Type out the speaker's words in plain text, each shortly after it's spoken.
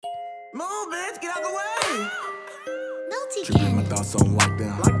Move, bitch, get out the way. Trippin' my thoughts on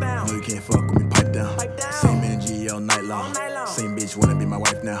lockdown. No, you can't fuck with me, pipe down. Same energy all night long. Same bitch wanna be my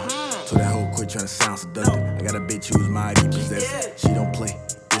wife now. So that hoe quit tryna sound seductive. I got a bitch who's my ID possessive. She don't play.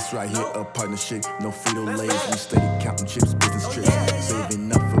 This right here, a partnership. No Frito-Lays, we steady counting chips, business trips.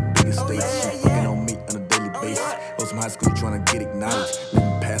 Saving up for bigger states. She fucking on me on a daily basis. On some high school tryna get acknowledged.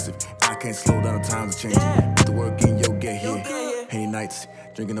 Living passive, I can't slow down, the times are changing. Put the work in, yo, get here. Any nights,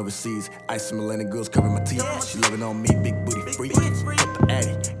 drinking overseas. Ice and Millennial girls cover my teeth. She loving on me, big booty freak. Put the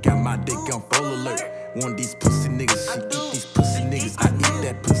addy, got my dick on full alert. One of these pussy niggas, she eat these pussy niggas. I eat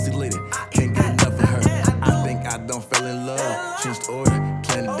that pussy later, can't get enough of her. I think I done fell in love. Changed the order,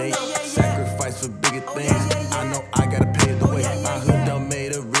 plan a date. Sacrifice for bigger things. I know I gotta pay the way. My hood done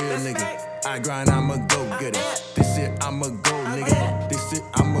made a real nigga. I grind, I'ma go get it. This year I'ma go, nigga. This year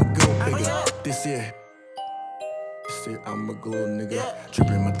I'ma go bigger. This year I'ma go, nigga.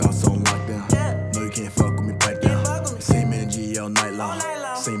 Trippin' my thoughts on lockdown. No, you can't fuck with me, pipe down. Same energy all night long.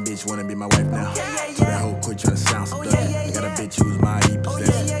 Same bitch wanna be my wife now. So that hoe quit tryna sound seductive. I got a bitch who's my ID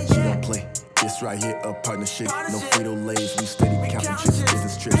possessive. She don't play. This right here, a partnership. No Frito-Lays, we steady counting chips.